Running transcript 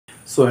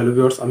So hello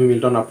viewers, আমি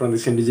Milton, আপনারা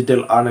দেখছেন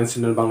digital earn and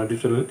channel Bangla tube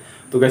channel.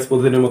 তো গাইস,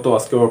 প্রতিদিনের মতো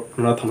আজকে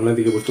আপনারা থাম্বনেল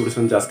দিকে বুঝতে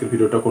পেরেছেন যে আজকের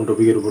ভিডিওটা কোন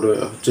টপিকের উপরে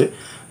হচ্ছে।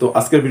 তো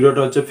আজকের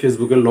ভিডিওটা হচ্ছে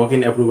ফেসবুকের লগ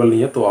ইন অ্যাপ্রুভাল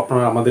নিয়ে। তো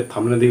আপনারা আমাদের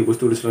থাম্বনেল দিকে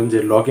বুঝতে পেরেছিলেন যে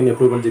লগ ইন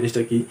অ্যাপ্রুভাল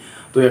জিনিসটা কি।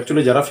 তো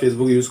অ্যাকচুয়ালি যারা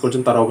ফেসবুক ইউজ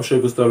করছেন তারা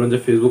অবশ্যই বুঝতে পারবেন যে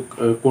ফেসবুক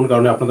কোন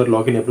কারণে আপনাদের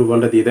লগ ইন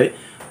অ্যাপ্রুভালটা দিয়ে দেয়।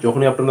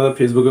 যখনই আপনারা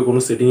ফেসবুকে কোনো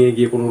সেটিংয়ে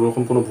গিয়ে কোনো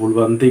রকম কোনো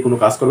ভুলভ্রান্তি কোনো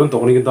কাজ করবেন,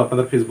 তখনই কিন্তু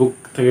আপনাদের ফেসবুক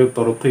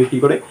তরফ থেকে কী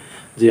করে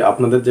যে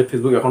আপনাদের যে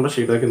ফেসবুক অ্যাকাউন্টটা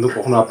সেটা কিন্তু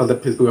কখনো আপনাদের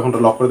ফেসবুক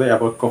অ্যাকাউন্টটা লক করে দেয়,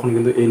 আবার কখনো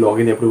কিন্তু এই লগ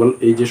ইন অ্যাপ্রুভাল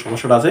এই যে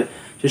সমস্যাটা আছে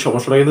সেই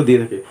সমস্যাটা কিন্তু দিয়ে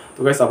থাকে। তো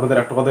গাইস, আপনাদের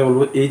একটা কথাই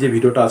বলবো, এই যে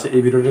ভিডিওটা আছে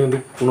এই ভিডিওটা কিন্তু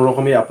কোনো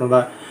রকমই আপনারা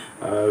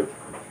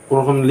কোনো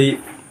রকমলি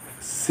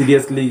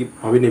সিরিয়াসলি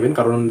ভাবে নেবেন,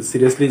 কারণ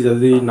সিরিয়াসলি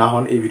যদি না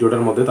হন এই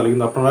ভিডিওটার মধ্যে তাহলে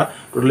কিন্তু আপনারা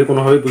টোটালি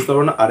কোনোভাবেই বুঝতে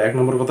পারবেন না। আর এক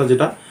নম্বর কথা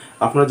যেটা,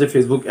 আপনার যে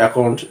ফেসবুক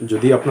অ্যাকাউন্ট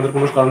যদি আপনাদের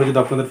কোনো কারণে যদি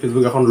আপনাদের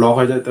ফেসবুক অ্যাকাউন্ট লক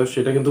হয়ে যায়, তো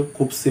সেটা কিন্তু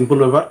খুব সিম্পল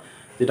ব্যাপার,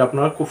 যেটা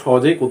আপনারা খুব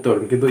সহজেই করতে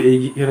পারবেন। কিন্তু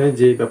এইখানে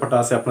যে ব্যাপারটা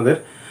আছে আপনাদের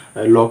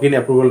লগ ইন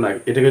অ্যাপ্রুভাল নাই,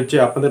 এটাকে হচ্ছে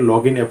আপনাদের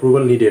লগ ইন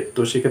অ্যাপ্রুভাল নিডেড।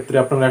 তো সেক্ষেত্রে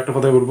আপনারা একটা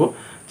কথা বলবো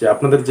যে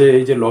আপনাদের যে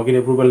এই যে লগ ইন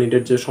অ্যাপ্রুভাল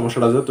নিডেড যে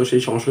সমস্যাটা আছে, তো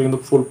সেই সমস্যাটা কিন্তু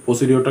ফুল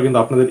প্রসিডিওরটা কিন্তু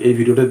আপনাদের এই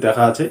ভিডিওতে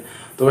দেখা আছে।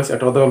 তো গাইস,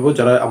 একটা কথা বলবো,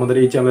 যারা আমাদের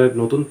এই চ্যানেলে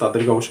নতুন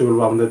তাদেরকে অবশ্যই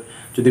বলবো, আমাদের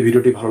যদি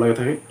ভিডিওটি ভালো লাগে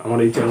থাকে আমার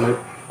এই চ্যানেলে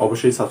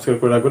অবশ্যই সাবস্ক্রাইব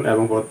করে রাখবেন,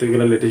 এবং পরবর্তী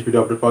গেলে লেটেস্ট ভিডিও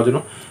আপডেট পাওয়ার জন্য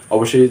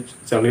অবশ্যই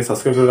চ্যানেলকে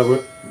সাবস্ক্রাইব করে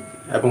রাখবেন,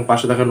 এবং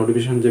পাশে থাকা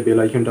নোটিফিকেশন যে বেল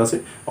আইকনটা আছে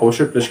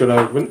অবশ্যই প্রেস করে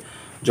রাখবেন।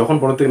 যখন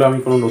পরবর্তীকালে আমি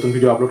কোনো নতুন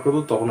ভিডিও আপলোড করবো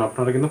তখন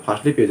আপনারা কিন্তু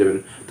ফার্স্টলি পেয়ে যাবেন।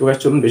 তো গাইস,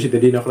 চলুন বেশি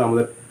দেরি না করে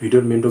আমাদের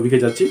ভিডিওর মেন টপিকে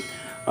যাচ্ছি।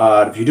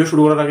 আর ভিডিও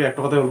শুরু করার আগে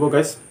একটা কথা বলবো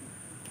গাইস,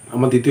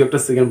 আমার দ্বিতীয় একটা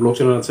সেকেন্ড ব্লগ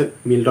চ্যানেল আছে,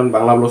 Milton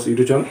Bangla blogs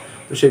YouTube channel.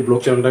 তো সেই ব্লগ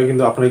চ্যানেলটাকে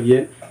কিন্তু আপনারা গিয়ে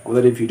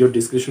আমাদের এই ভিডিও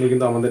ডিসক্রিপশনে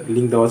কিন্তু আমাদের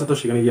লিঙ্ক দেওয়া আছে, তো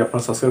সেখানে গিয়ে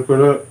আপনারা সাবস্ক্রাইব করে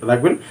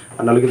রাখবেন।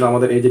 আর নাহলে কিন্তু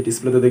আমাদের এই যে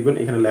ডিসপ্লেতে দেখবেন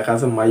এখানে লেখা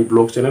আছে my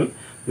blog channel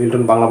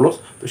Milton Bangla blogs.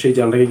 তো সেই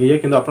চ্যানেলটাকে গিয়ে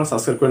কিন্তু আপনারা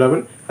সাবস্ক্রাইব করে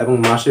রাখবেন, এবং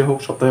মাসে হোক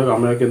সপ্তাহে হোক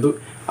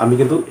আমি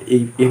কিন্তু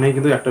এখানে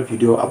কিন্তু একটা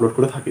ভিডিও আপলোড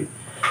করে থাকি।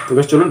 তো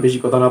বেশ, চলুন বেশি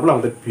কথা না বলে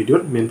আমাদের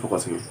ভিডিওর মেন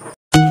ফোকাসে নিই।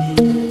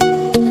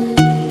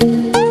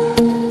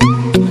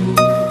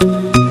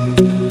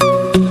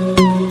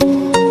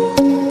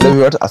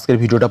 আজকের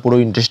ভিডিওটা পুরো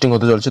ইন্টারেস্টিং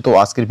হতে চলছে। তো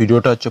আজকের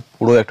ভিডিওটা হচ্ছে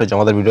পুরো একটা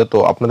জমাদার ভিডিও। তো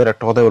আপনাদের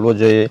একটা কথা বলবো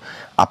যে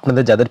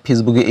আপনাদের যাদের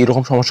ফেসবুকে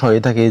এরকম সমস্যা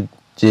হয়ে থাকে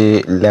যে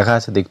লেখা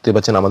আছে, দেখতে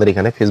পাচ্ছেন আমাদের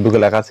এখানে ফেসবুকে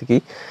লেখা আছে কি,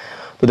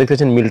 তো দেখতে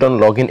পাচ্ছেন Milton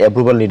log in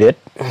approval needed.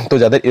 তো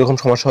যাদের এরকম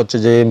সমস্যা হচ্ছে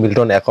যে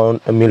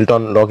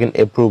Milton log in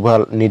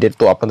approval needed,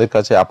 তো আপনাদের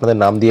কাছে আপনাদের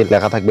নাম দিয়ে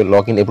লেখা থাকবে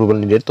লগ ইন অ্যাপ্রুভাল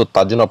নিডেড। তো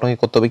তার জন্য আপনাকে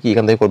করতে হবে কি,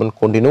 এখান থেকে করবেন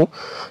কন্টিনিউ।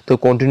 তো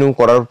কন্টিনিউ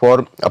করার পর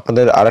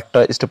আপনাদের আরেকটা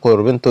স্টেপ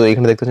করবেন। তো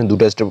এখানে দেখতে পাচ্ছেন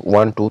দুটো স্টেপ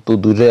 1 2, তো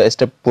দুটো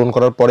স্টেপ পূরণ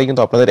করার পরেই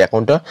কিন্তু আপনাদের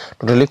অ্যাকাউন্টটা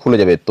টোটালি খুলে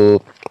যাবে। তো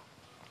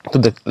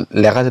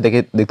লেখা আছে,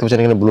 দেখতে পাচ্ছেন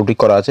এখানে ব্লু টিক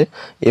করা আছে,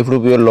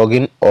 approve your log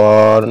in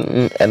or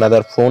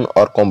another phone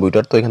or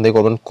computer. তো এখান থেকে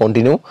করবেন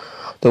কন্টিনিউ।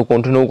 তো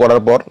কন্টিনিউ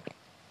করার পর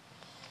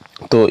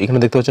তো এখানে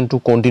দেখতে পাচ্ছেন to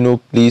continue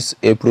please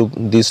approve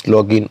this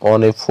log in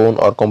on a phone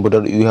or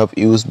computer you have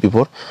use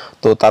before.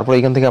 তো তারপর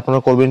এখান থেকে আপনারা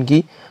করবেন কি,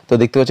 তো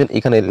দেখতে পাচ্ছেন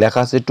এখানে লেখা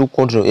আছে to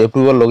continue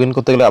approval log in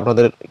করতে গেলে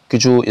আপনাদের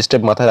কিছু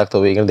স্টেপ মাথায় রাখতে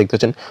হবে। এখানে দেখতে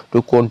পাচ্ছেন to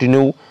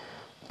continue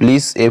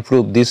please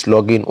approve this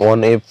log in on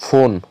a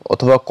phone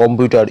অথবা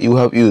কম্পিউটার ইউ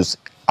হ্যাভ ইউজ।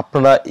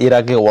 আপনারা এর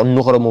আগে অন্য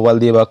কারো মোবাইল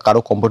দিয়ে বা কারো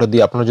কম্পিউটার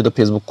দিয়ে আপনারা যদি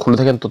ফেসবুক খুলে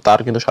থাকেন, তো তার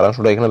কিন্তু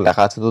সারাংশটা এখানে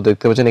লেখা আছে। তো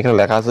দেখতে পাচ্ছেন এখানে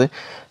লেখা আছে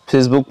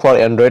ফেসবুক ফর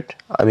অ্যান্ড্রয়েড।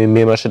 আমি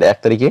মে মাসের 1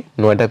 তারিখে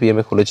 9টা PM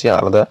খুলেছি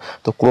আলাদা।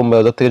 তো ক্রোম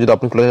ব্রাউজার থেকে যদি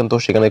আপনি খুলে থাকেন তো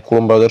সেখানে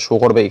ক্রোম ব্রাউজার শো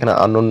করবে। এখানে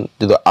আননোন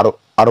যদি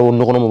আরও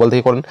অন্য কোনো মোবাইল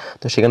থেকে করেন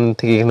তো সেখান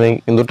থেকে এখানে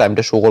কিন্তু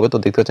টাইমটা শো করবে। তো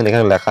দেখতে পাচ্ছেন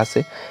এখানে লেখা আছে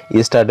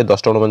স্টার্টে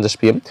 10:49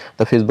 PM,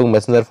 তো ফেসবুক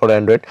মেসেঞ্জার ফর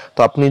অ্যান্ড্রয়েড। তো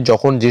আপনি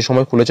যখন যে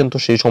সময় খুলেছেন তো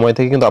সেই সময়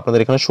থেকে কিন্তু আপনাদের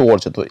এখানে শো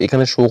করছে। তো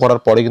এখানে শো করার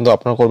পরে কিন্তু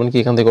আপনারা করবেন কি,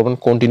 এখান থেকে করবেন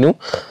কন্টিনিউ।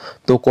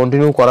 তো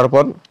কন্টিনিউ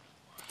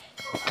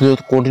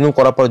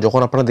করার পর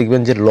যখন আপনারা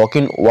দেখবেন যে log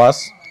in was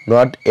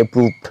not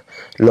approved,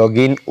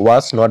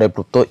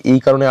 তো এই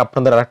কারণে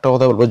আপনাদের আরেকটা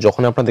কথা বলবো,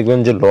 যখন আপনারা দেখবেন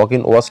যে log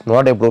in was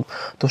not approved,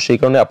 তো সেই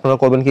কারণে আপনারা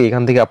করবেন কি,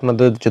 এখান থেকে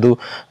আপনাদের যদি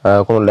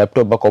কোনো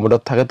ল্যাপটপ বা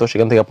কম্পিউটার থাকে তো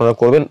সেখান থেকে আপনারা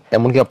করবেন।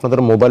 এমনকি আপনাদের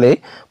মোবাইলে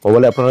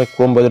আপনারা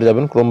ক্রোম ব্রাউজারে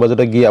যাবেন, ক্রোম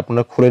ব্রাউজারে গিয়ে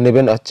আপনারা খুলে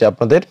নেবেন হচ্ছে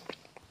আপনাদের,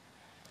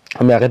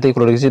 আমি আগে থেকে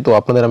খুলে রেখেছি তো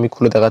আপনাদের আমি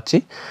খুলে দেখাচ্ছি।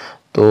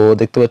 তো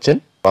দেখতে পাচ্ছেন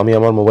আমি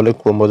আমার মোবাইলে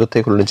ক্রোম ব্রাউজার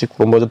থেকে খুলে নিচ্ছি।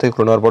 ক্রোম ব্রাউজার থেকে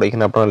খুলে নেওয়ার পর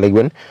এখানে আপনারা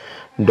লিখবেন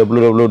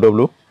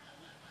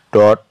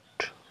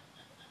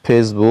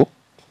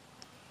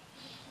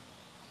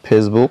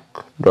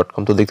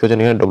www.facebook.com। তো দেখতে পাচ্ছেন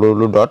এখানে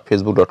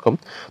www.facebook.com।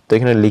 তো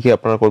এখানে লিখে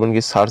আপনারা করবেন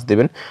কি, সার্চ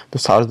দেবেন। তো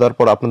সার্চ দেওয়ার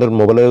পর আপনাদের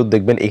মোবাইলেও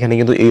দেখবেন এখানে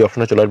কিন্তু এই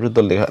অপশনে চলে আসবে।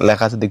 তো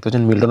লেখা আছে, দেখতে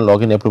পাচ্ছেন Milton log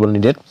in approval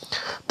needed.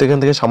 তো এখান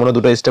থেকে সামনে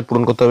দুটো স্টেপ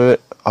পূরণ করতে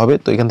হবে।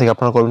 তো এখান থেকে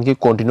আপনারা করবেন কি,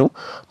 কন্টিনিউ।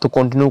 তো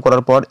কন্টিনিউ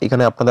করার পর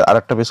এখানে আপনাদের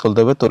আরেকটা পেজ খুলতে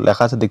হবে। তো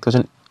লেখা আছে, দেখতে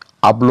পাচ্ছেন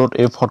আপলোড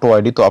এ ফটো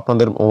আইডি। তো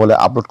আপনাদের মোবাইলে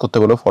আপলোড করতে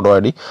গেলে ফটো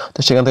আইডি, তো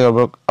সেখান থেকে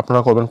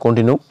আপনারা করবেন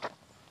কন্টিনিউ।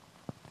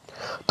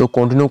 তো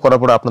কন্টিনিউ করার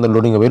পর আপনাদের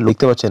লোডিং হবে।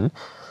 লিখতে পাচ্ছেন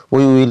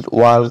we will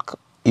walk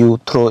you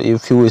through a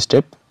few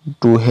step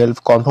to help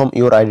confirm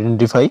your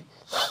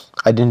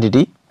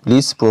identity.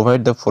 Please provide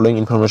the following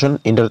information,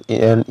 inter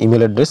an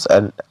email address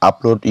and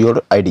upload your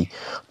ID.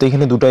 তো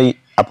এখানে দুটাই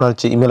আপনার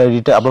হচ্ছে ইমেল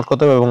আইডিটা আপলোড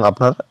করতে হবে এবং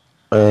আপনার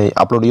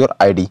আপলোড ইওর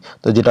আইডি।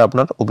 তো যেটা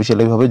আপনার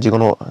অফিসিয়ালিভাবে যে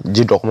কোনো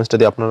যে ডকুমেন্টসটা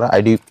দিয়ে আপনারা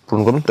আইডি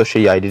পূরণ করবেন, তো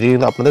সেই আইডিটি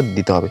কিন্তু আপনাদের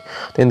দিতে হবে।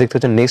 তো এখানে দেখতে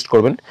পাচ্ছেন নেক্সট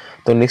করবেন।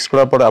 তো নেক্সট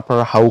করার পরে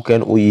আপনারা হাউ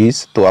ক্যান উই ইজ,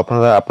 তো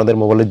আপনারা আপনাদের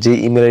মোবাইলের যে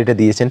ইমেল আইডিটা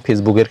দিয়েছেন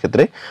ফেসবুকের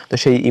ক্ষেত্রে, তো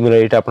সেই ইমেল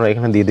আইডিটা আপনারা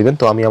এখানে দিয়ে দেবেন।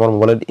 তো আমি আমার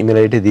মোবাইলের ইমেল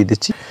আইডি দিয়ে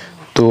দিচ্ছি।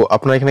 তো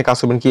আপনারা এখানে কাজ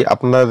করবেন কি,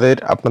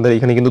 আপনাদের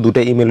এখানে কিন্তু দুটো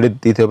ইমেল আইডি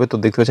দিতে হবে। তো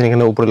দেখতে পাচ্ছেন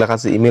এখানে উপরে লেখা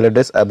আছে ইমেল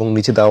অ্যাড্রেস এবং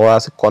নিচে দেওয়া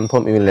আছে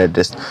কনফার্ম ইমেল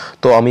অ্যাড্রেস।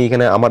 তো আমি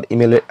এখানে আমার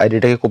ইমেল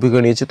আইডিটাকে কপি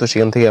করে নিয়েছি, তো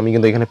সেখান থেকে আমি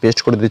কিন্তু এখানে পেস্ট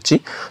করে দিচ্ছি।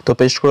 তো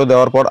পেস্ট করে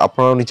দেওয়ার পর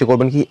আপনারা নিচে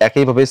করবেন কি,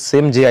 একইভাবে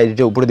সেম যে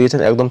আইডিটা উপরে দিয়েছেন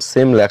একদম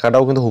সেম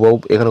লেখাটাও কিন্তু হুবহু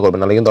এখানে করবেন,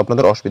 নাহলে কিন্তু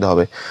আপনাদের অসুবিধা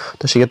হবে।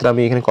 তো সেক্ষেত্রে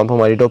আমি এখানে কনফার্ম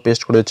আইডিটাও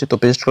পেস্ট করে দিচ্ছি। তো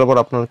পেস্ট করার পর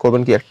আপনারা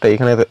করবেন কি, একটা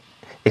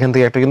এখান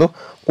থেকে একটা কিন্তু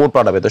কোড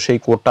পাঠাবে। তো সেই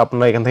কোডটা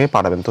আপনারা এখান থেকে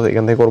পাঠাবেন। তো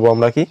এখান থেকে করবো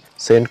আমরা কি,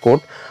 সেন্ড কোড।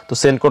 তো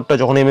সেন্ড কোডটা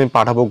যখনই আমি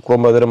পাঠাবো ক্রোম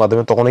ব্রাউজারের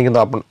মাধ্যমে, তখনই কিন্তু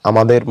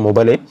আমাদের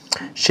মোবাইলে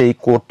সেই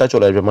কোডটা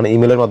চলে আসবে, মানে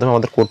ইমেলের মাধ্যমে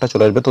আমাদের কোডটা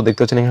চলে আসবে। তো দেখতে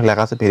পাচ্ছেন এখানে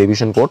লেখা আছে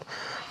ভেরিফিকেশন কোড।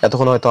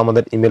 এতক্ষণ হয়তো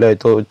আমাদের ইমেলে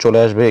হয়তো চলে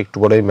আসবে, একটু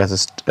পরে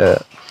মেসেজ।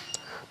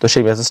 তো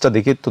সেই মেসেজটা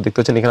দেখি, তো দেখতে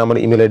পাচ্ছেন এখানে আমার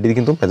ইমেল আইডি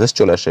কিন্তু মেসেজ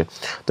চলে আসে।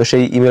 তো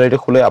সেই ইমেল আইডি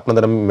খুলে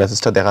আপনাদের আমি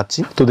মেসেজটা দেখাচ্ছি।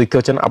 তো দেখতে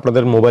পাচ্ছেন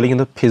আপনাদের মোবাইলে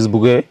কিন্তু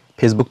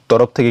ফেসবুক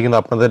তরফ থেকে কিন্তু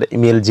আপনাদের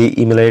যে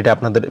ইমেল আইডিটা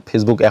আপনাদের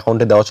ফেসবুক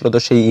অ্যাকাউন্টে দেওয়া ছিল, তো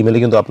সেই ইমেলে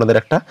কিন্তু আপনাদের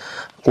একটা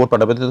কোড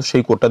পাঠাবে। তো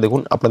সেই কোডটা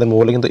দেখুন আপনাদের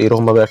মোবাইলে কিন্তু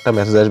এরকমভাবে একটা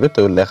মেসেজ আসবে। তো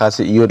লেখা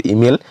আছে ইউর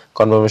ইমেল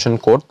কনফার্মেশন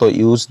কোড, তো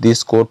use this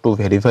code to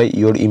verify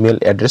your email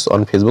address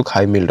on Facebook,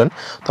 high Milton.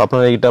 তো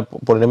আপনারা এটা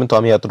পড়ে নেবেন, তো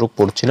আমি এতটুকু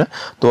পড়ছি না।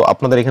 তো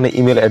আপনাদের এখানে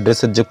ইমেল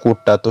অ্যাড্রেসের যে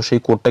কোডটা, তো সেই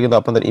কোডটা কিন্তু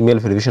আপনাদের ইমেল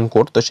ভেরিফিকেশন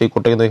কোড, তো সেই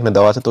কোডটা কিন্তু এখানে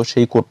দেওয়া আছে। তো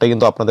সেই কোডটা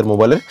কিন্তু আপনাদের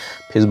মোবাইলের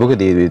ফেসবুকে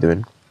দিয়ে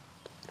দেবেন।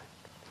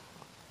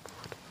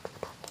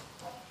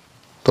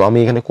 তো আমি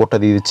এখানে কোডটা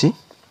দিয়ে দিচ্ছি।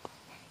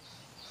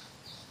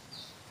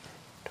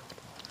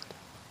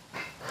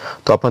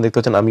 তো আপনারা দেখতে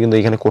পাচ্ছেন আমি কিন্তু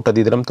এখানে কোডটা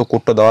দিয়ে দিলাম। তো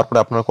কোডটা দেওয়ার পরে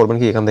আপনারা করবেন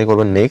কি, এখান থেকে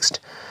করবেন নেক্সট।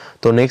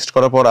 তো নেক্সট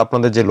করার পর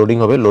আপনাদের যে লোডিং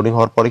হবে, লোডিং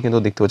হওয়ার পরে কিন্তু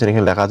দেখতে পাচ্ছেন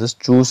এখানে লেখা আছে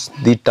choose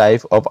the type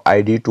of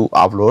ID two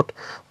upload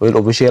will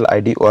official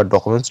ID or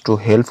documents to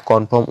help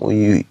confirm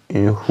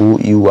who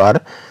you R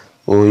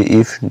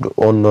if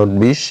and not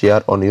be share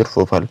on your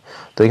profile.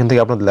 তো এখান থেকে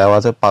আপনার দেওয়া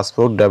আছে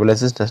passport, driving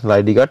licence, national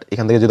ID card.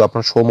 এখান থেকে যদি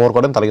আপনারা শো মোর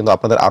করেন তাহলে কিন্তু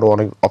আপনাদের আরও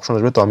অনেক অপশন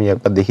আসবে। তো আমি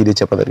একবার দেখিয়ে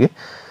দিচ্ছি আপনাদেরকে।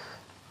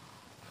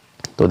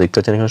 তো দেখতে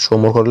পাচ্ছেন এখানে শো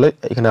মোর করলে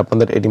এখানে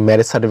আপনাদের এটি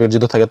ম্যারেজ সার্টিফিকেট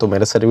যদি থাকে তো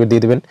ম্যারেজ সার্টিফিকেট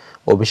দিয়ে দেবেন,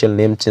 official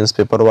name change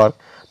paper work,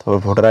 তারপর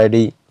voter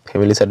ID,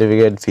 family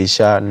certificate,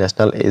 visa,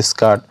 national S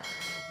card,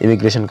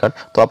 immigration card.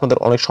 তো আপনাদের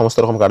অনেক সমস্ত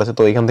রকম কার্ড আছে।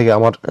 তো এখান থেকে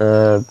আমার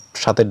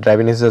সাথে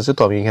ড্রাইভিং লাইসেন্স আছে,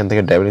 তো আমি এখান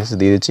থেকে ড্রাইভিং লাইসেন্স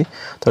দিয়ে দিচ্ছি।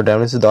 তো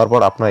ড্রাইভিং লাইসেন্স দেওয়ার পর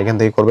আপনারা এখান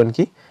থেকে করবেন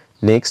কি,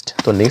 নেক্সট।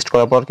 তো নেক্সট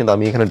করার পর কিন্তু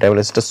আমি এখানে ড্রাইভিং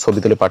লাইসেন্সটা ছবি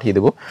তুলে পাঠিয়ে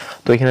দেবো।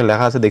 তো এখানে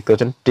লেখা আছে দেখতে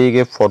পাচ্ছেন take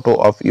a photo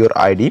of your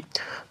ID,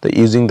 তো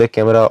using the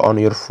camera on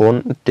your phone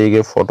take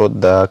a photo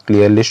the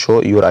clearly show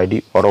your ID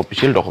or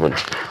official document.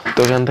 তো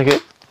এখান থেকে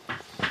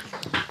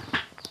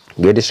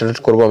গেট স্টার্টেড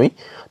করবো আমি।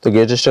 তো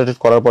গেট স্টার্টেড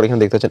করার পর এখানে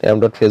দেখতে পাচ্ছেন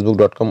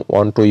m.facebook.com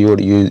one to your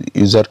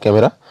user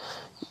camera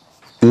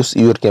use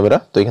your camera.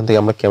 তো এখান থেকে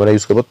আমরা ক্যামেরা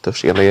ইউজ করবো, তো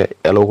সেখান থেকে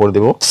অ্যালাউ করে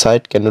দেবো।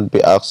 Site can not be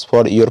ask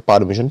for your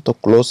permission, তো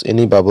close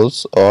any bubbles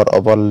or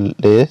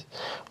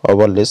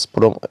overlays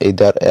from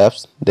either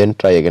apps then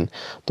try again.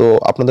 তো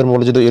আপনাদের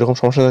মনে যদি এরকম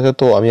সমস্যা থাকে,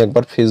 তো আমি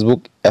একবার ফেসবুক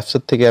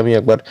অ্যাপসের থেকে আমি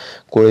একবার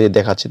করে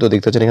দেখাচ্ছি। তো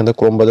দেখতে পাচ্ছেন এখান থেকে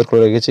ক্রোম ব্রাউজার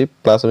খুলে রেখেছি,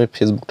 প্লাস আমি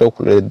ফেসবুকটাও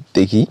খুলে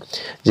দেখি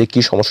যে কী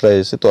সমস্যা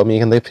এসেছে। তো আমি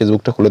এখান থেকে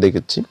ফেসবুকটা খুলে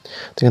দেখেছি।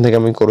 তো এখান থেকে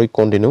আমি করি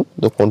কন্টিনিউ।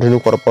 তো কন্টিনিউ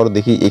করার পর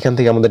দেখি এখান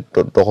থেকে আমাদের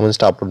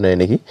ডকুমেন্টসটা আপলোড নেয়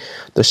নাকি।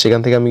 তো সেখান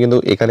থেকে আমি কিন্তু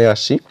এখানে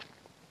আসছি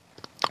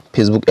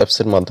ফেসবুক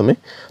অ্যাপসের মাধ্যমে।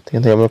 তো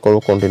এখান থেকে আমরা করবো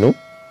কন্টিনিউ।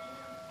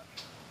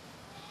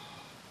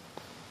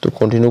 তো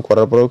কন্টিনিউ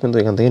করার পরেও কিন্তু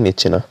এখান থেকে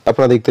নিচ্ছে না।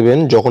 আপনারা দেখতে পেন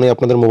যখনই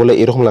আপনাদের মোবাইলে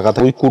এরকম লেখা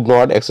থাকে we could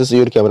not access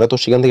your camera, তো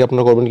সেখান থেকে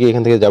আপনারা করবেন কি,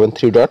 এখান থেকে যাবেন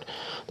থ্রি ডট।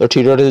 তো থ্রি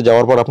ডটে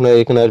যাওয়ার পর আপনারা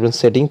এখানে আসবেন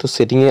সেটিং। তো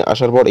সেটিংয়ে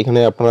আসার পর এখানে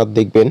আপনারা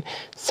দেখবেন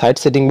সাইট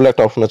সেটিং বলে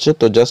একটা অপশন আছে।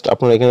 তো জাস্ট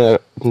আপনারা এখানে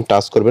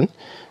টাচ করবেন।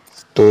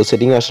 তো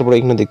সেটিংয়ে আসার পর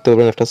এখানে দেখতে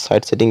পাবেন একটা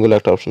সাইট সেটিং বলে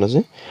একটা অপশন আছে।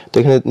 তো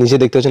এখানে নিচে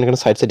দেখতে পাচ্ছেন এখানে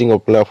সাইট সেটিং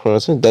বলে অপশন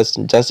আছে।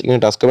 জাস্ট এখানে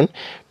টাচ করবেন।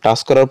 টাচ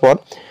করার পর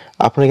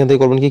আপনারা এখান থেকে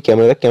করবেন কি,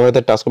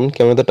 ক্যামেরাতে টাচ করবেন।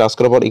 ক্যামেরাতে টাচ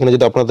করার পর এখানে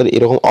যদি আপনাদের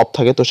এরকম অফ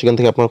থাকে, তো সেখান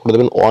থেকে আপনারা করে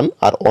দেবেন অন।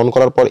 আর অন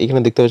করার পর এখানে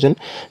দেখতে পাচ্ছেন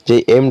যে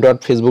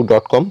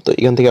m.facebook.com, তো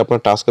এখান থেকে আপনারা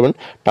টাচ করবেন।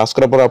 টাচ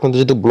করার পর আপনাদের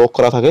যদি ব্লক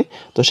করা থাকে,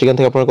 তো সেখান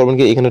থেকে আপনারা করবেন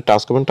কি, এখানে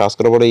টাচ করবেন। টাচ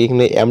করার পরে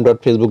এখানে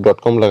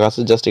m.facebook.com লেখা আছে,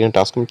 জাস্ট এখানে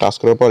টাচ করবেন। টাচ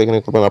করার পর এখানে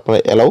করবেন আপনারা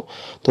অ্যালাউ।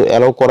 তো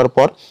অ্যালাউ করার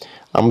পর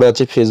আমরা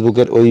যাচ্ছি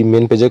ফেসবুকের ওই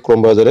মেন পেজে ক্রোম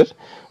ব্রাউজারের।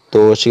 তো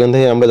সেখান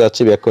থেকে আমরা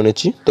যাচ্ছি, ব্যাক করে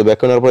নিচ্ছি। তো ব্যাক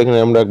করে নেওয়ার পর এখানে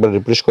আমরা একবার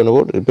রিফ্রেশ করে নেবো।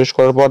 রিফ্রেশ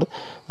করার পর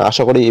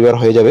আশা করি এবার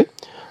হয়ে যাবে।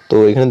 তো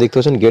এখানে দেখতে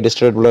পাচ্ছেন গেট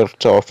স্টার্টেড বলে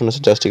একটা অপশন আছে,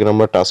 জাস্ট এখানে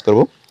আমরা টাচ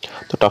করবো।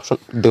 তো অপশন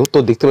তো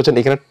দেখতে পাচ্ছেন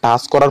এখানে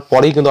টাচ করার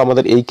পরেই কিন্তু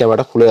আমাদের এই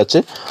ক্যামেরাটা খুলে যাচ্ছে।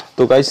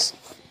 তো গাইস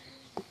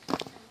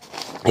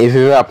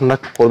এইভাবে আপনারা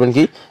করবেন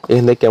কি,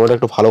 এখান থেকে ক্যামেরাটা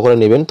একটু ভালো করে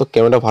নেবেন। তো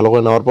ক্যামেরাটা ভালো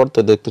করে নেওয়ার পর তো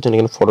দেখতে পাচ্ছেন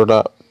এখানে ফটোটা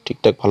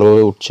ঠিকঠাক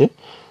ভালোভাবে উঠছে।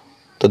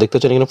 তো দেখতে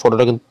পাচ্ছেন এখানে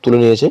ফটোটা কিন্তু তুলে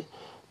নিয়েছে।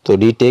 তো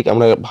রিটেক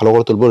আমরা ভালো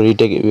করে তুলবো,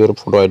 রিটেক ইউর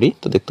ফটো আইডি।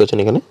 তো দেখতে পাচ্ছেন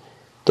এখানে,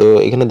 তো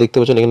এখানে দেখতে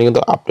পাচ্ছেন এখানে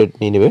কিন্তু আপডেট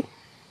নিয়ে নেবে।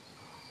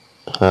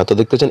 হ্যাঁ, তো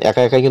দেখতে পাচ্ছেন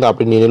একাই কিন্তু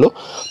আপডেট নিয়ে নিল।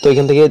 তো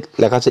এখান থেকে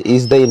লেখা আছে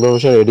ইজ দ্য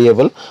ইনফরমেশন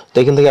রেডিয়েবল। তো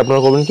এখান থেকে আপনারা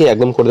করবেন কি,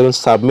 একদম করে দেবেন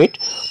সাবমিট।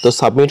 তো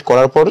সাবমিট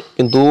করার পর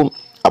কিন্তু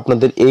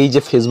আপনাদের এই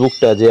যে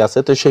ফেসবুকটা যে আছে,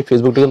 তো সেই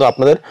ফেসবুকটা কিন্তু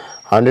আপনাদের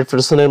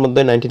 100%-এর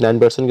মধ্যে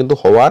 99% কিন্তু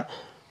হওয়ার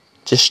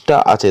চেষ্টা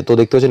আছে। তো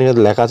দেখতে পাচ্ছেন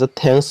এখানে লেখা আছে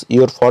thanks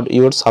for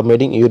your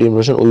submitting your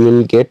information, we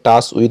will get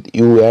touch with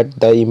you at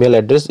the email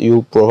address you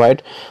provide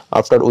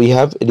after we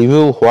have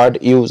review what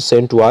you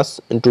send to us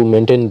to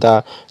maintain the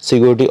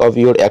security of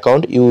your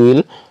account you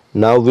will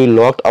now B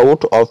locked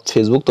out of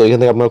Facebook. তো এখান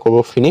থেকে আমরা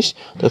করবো finish.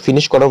 তো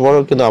finish করার পর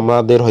কিন্তু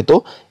আমাদের হয়তো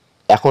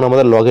এখন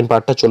আমাদের লগ ইন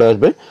পার্টটা চলে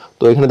আসবে।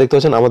 তো এখানে দেখতে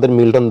পাচ্ছেন আমাদের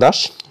Milton Das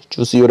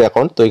choose your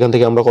account. তো এখান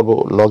থেকে আমরা করবো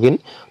লগ ইন।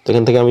 তো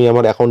এখান থেকে আমি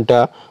আমার অ্যাকাউন্টটা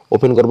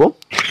ওপেন করবো।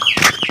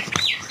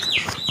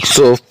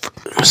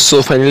 সো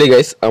ফাইনালি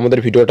গাইস আমাদের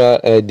ভিডিওটা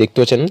দেখতে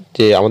পাচ্ছেন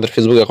যে আমাদের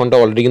ফেসবুক অ্যাকাউন্টটা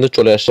অলরেডি কিন্তু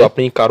চলে আসছে।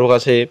 আপনি কারো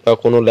কাছে বা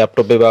কোনো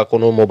ল্যাপটপে বা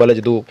কোনো মোবাইলে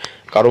যদি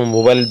কারো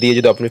মোবাইল দিয়ে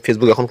যদি আপনি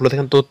ফেসবুক অ্যাকাউন্ট খুলে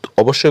থাকেন, তো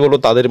অবশ্যই বলো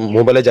তাদের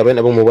মোবাইলে যাবেন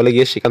এবং মোবাইলে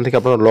গিয়ে সেখান থেকে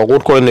আপনারা লগ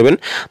আউট করে নেবেন।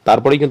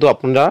 তারপরেই কিন্তু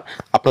আপনারা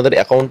আপনাদের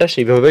অ্যাকাউন্টটা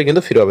সেইভাবে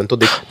কিন্তু ফিরে পাবেন।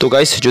 তো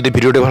গাইস যদি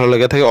ভিডিওটি ভালো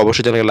লাগে থাকে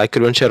অবশ্যই চ্যানেলকে লাইক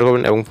করবেন, শেয়ার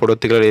করবেন এবং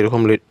পরবর্তীকালে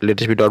এরকম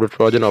লেটেস্ট ভিডিও আপডেট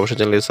পাওয়ার জন্য অবশ্যই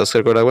চ্যানেলকে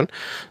সাবস্ক্রাইব করে রাখবেন।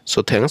 So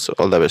thanks,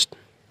 all the best.